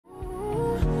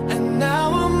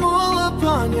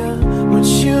what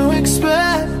you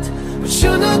expect, but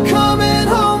you're not coming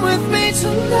home with me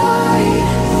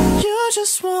tonight. You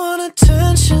just wanna